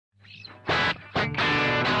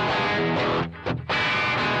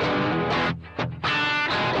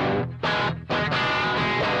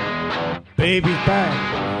Baby's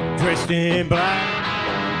back, dressed in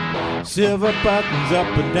black, silver buttons up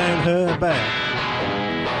and down her back.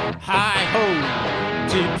 Hi-ho,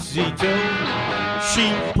 tipsy-toe,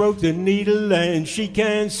 she broke the needle and she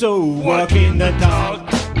can sew. Walking the dog,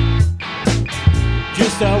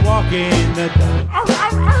 just a walking the dog.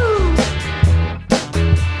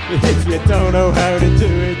 If you don't know how to do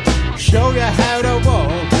it, show you how to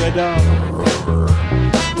walk the dog.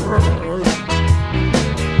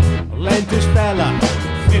 Lent this fella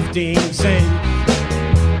 15 cents,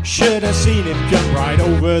 should have seen him jump right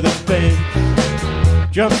over the fence.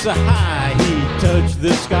 Jump so high he touched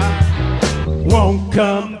the sky, won't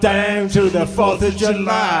come down till the 4th of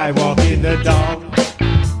July. Walking the dog,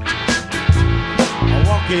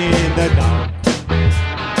 walking the dog.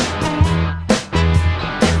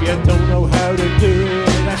 If you don't know how to do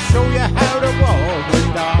it, I'll show you how to walk the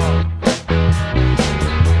dog.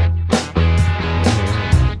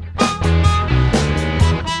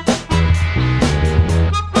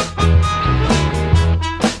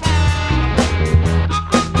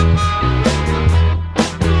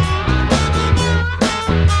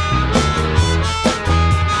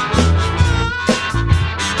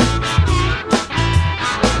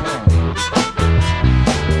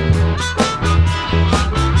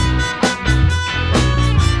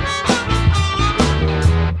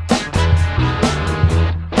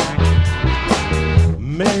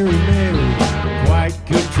 Mary, Mary, white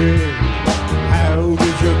country, how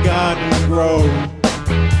does your garden grow?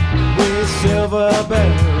 With silver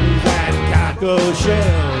bells and cockle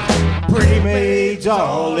shells, pretty maids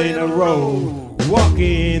all in a row.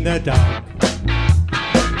 Walking the dog,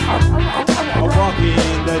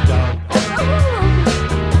 walking the dog.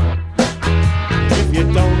 If you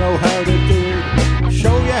don't know how to do it,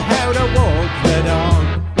 show you how to walk the dog.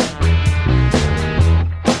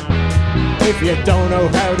 If you don't know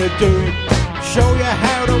how to do it, show you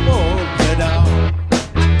how to walk the dog.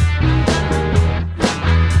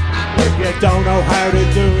 If you don't know how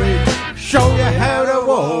to do it, show you how to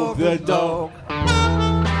walk the dog.